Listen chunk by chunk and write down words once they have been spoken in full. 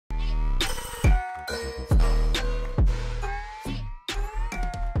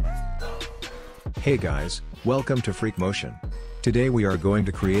Hey guys, welcome to Freak Motion. Today we are going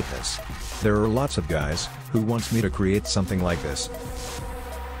to create this. There are lots of guys who wants me to create something like this.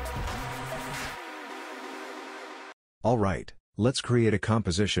 Alright, let's create a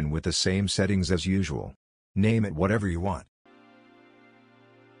composition with the same settings as usual. Name it whatever you want.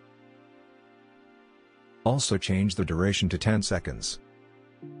 Also change the duration to 10 seconds.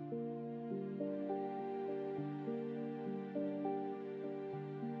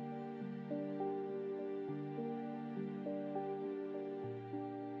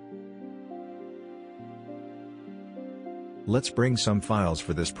 Let's bring some files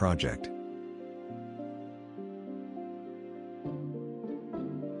for this project.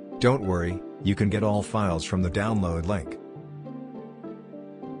 Don't worry, you can get all files from the download link.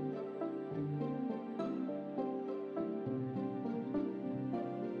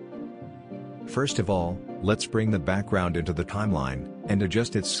 First of all, let's bring the background into the timeline, and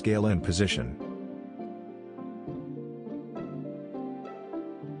adjust its scale and position.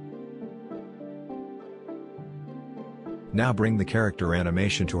 Now bring the character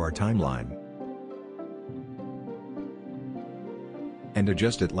animation to our timeline. And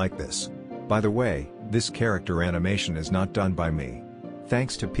adjust it like this. By the way, this character animation is not done by me.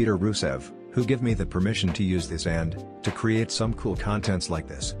 Thanks to Petar Rusev, who gave me the permission to use this and to create some cool contents like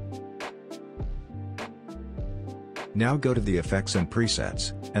this. Now go to the effects and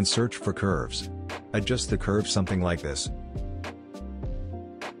presets, and search for curves. Adjust the curve something like this.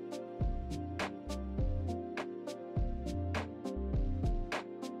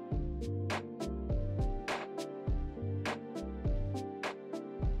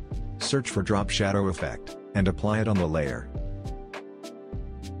 Search for drop shadow effect, and apply it on the layer.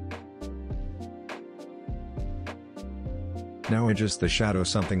 Now adjust the shadow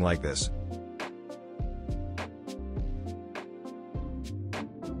something like this.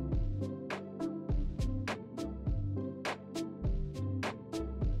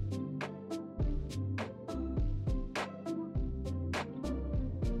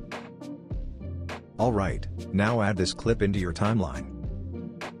 Alright, now add this clip into your timeline.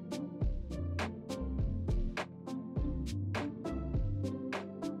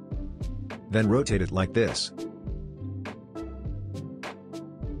 Then rotate it like this.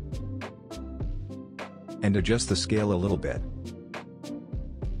 And adjust the scale a little bit.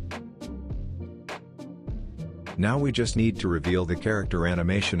 Now we just need to reveal the character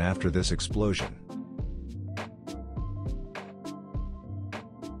animation after this explosion.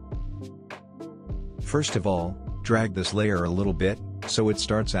 First of all, drag this layer a little bit, so it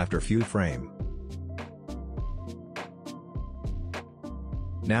starts after few frames.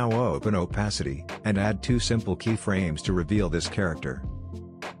 Now open opacity, and add 2 simple keyframes to reveal this character.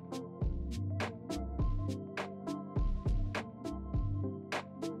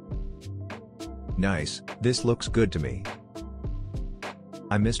 Nice, this looks good to me.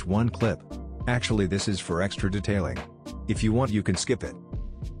 I missed one clip. Actually, this is for extra detailing. If you want, you can skip it.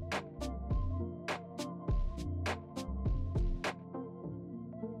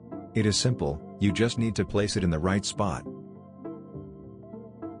 It is simple, you just need to place it in the right spot.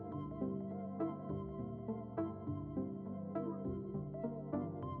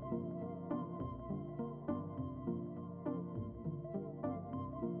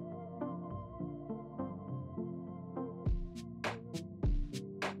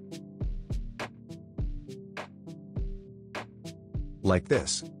 Like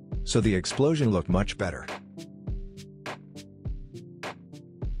this. So the explosion looked much better.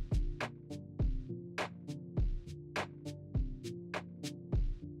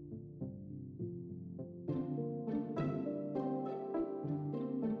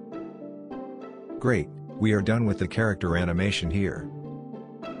 Great, we are done with the character animation here.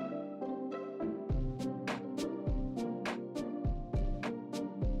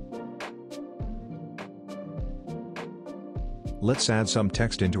 Let's add some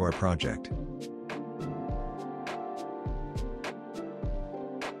text into our project.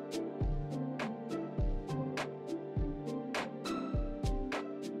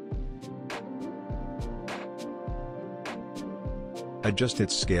 Adjust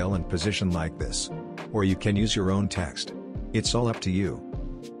its scale and position like this. Or you can use your own text. It's all up to you.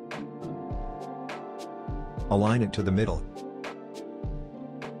 Align it to the middle.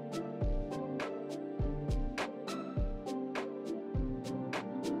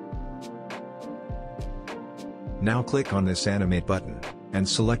 Now click on this animate button, and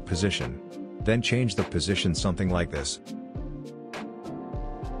select position. Then change the position something like this.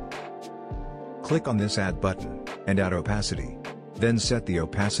 Click on this add button, and add opacity. Then set the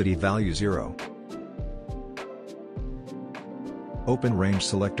opacity value 0. Open range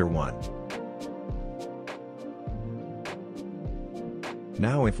selector 1.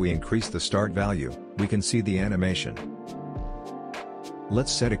 Now if we increase the start value, we can see the animation.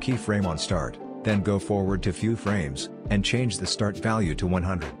 Let's set a keyframe on start, then go forward to few frames, and change the start value to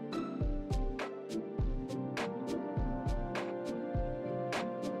 100.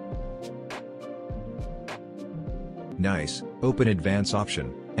 Nice, open advance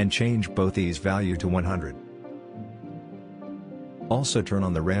option, and change both these value to 100. Also turn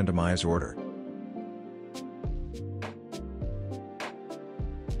on the randomize order.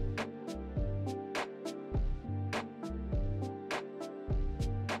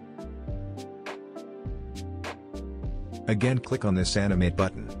 Again click on this animate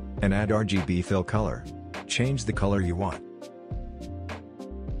button, and add RGB fill color. Change the color you want.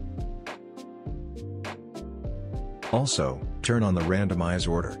 Also, turn on the randomize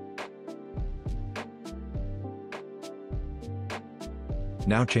order.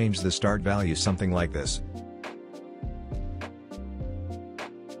 Now change the start value something like this.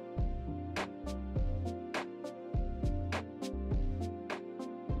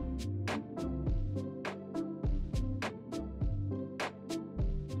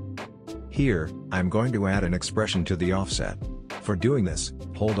 Here, I'm going to add an expression to the offset. For doing this,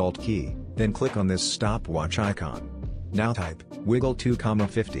 hold Alt key, then click on this stopwatch icon. Now type, wiggle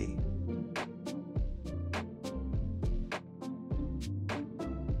 2,50.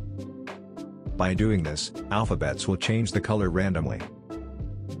 By doing this, alphabets will change the color randomly.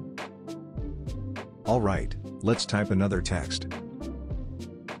 Alright, let's type another text.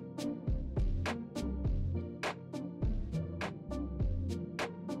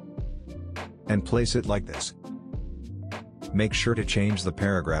 And place it like this. Make sure to change the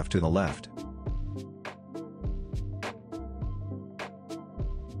paragraph to the left.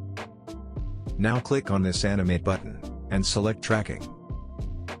 Now click on this animate button, and select tracking.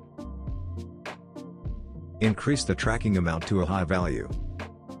 Increase the tracking amount to a high value.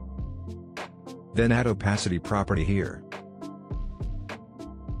 Then add opacity property here.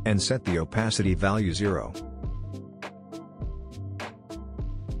 And set the opacity value 0.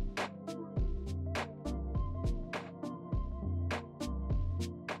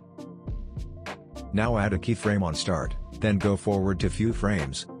 Now add a keyframe on start, then go forward to few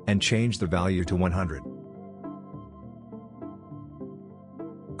frames, and change the value to 100.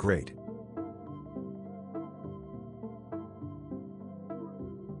 Great.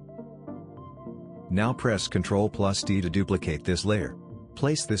 Now press Ctrl+D to duplicate this layer.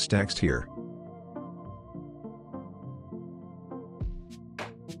 Place this text here.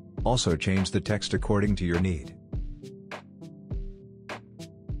 Also change the text according to your need.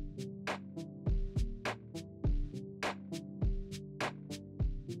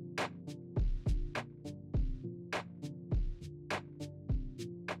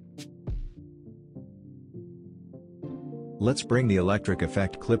 Let's bring the electric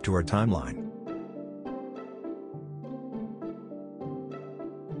effect clip to our timeline.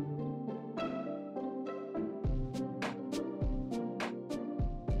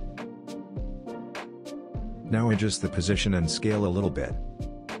 Now adjust the position and scale a little bit.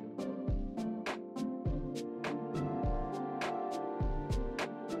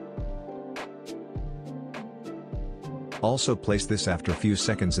 Also place this after a few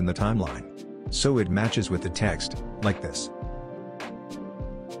seconds in the timeline, so it matches with the text, like this.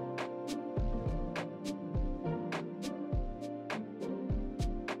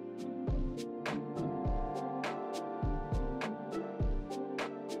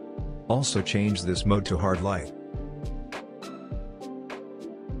 Also change this mode to hard light.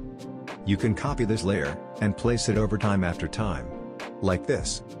 You can copy this layer, and place it over time after time. Like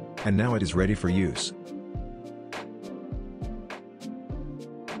this. And now it is ready for use.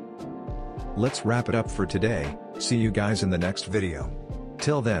 Let's wrap it up for today. See you guys in the next video.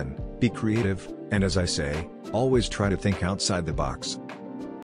 Till then, be creative, and as I say, always try to think outside the box.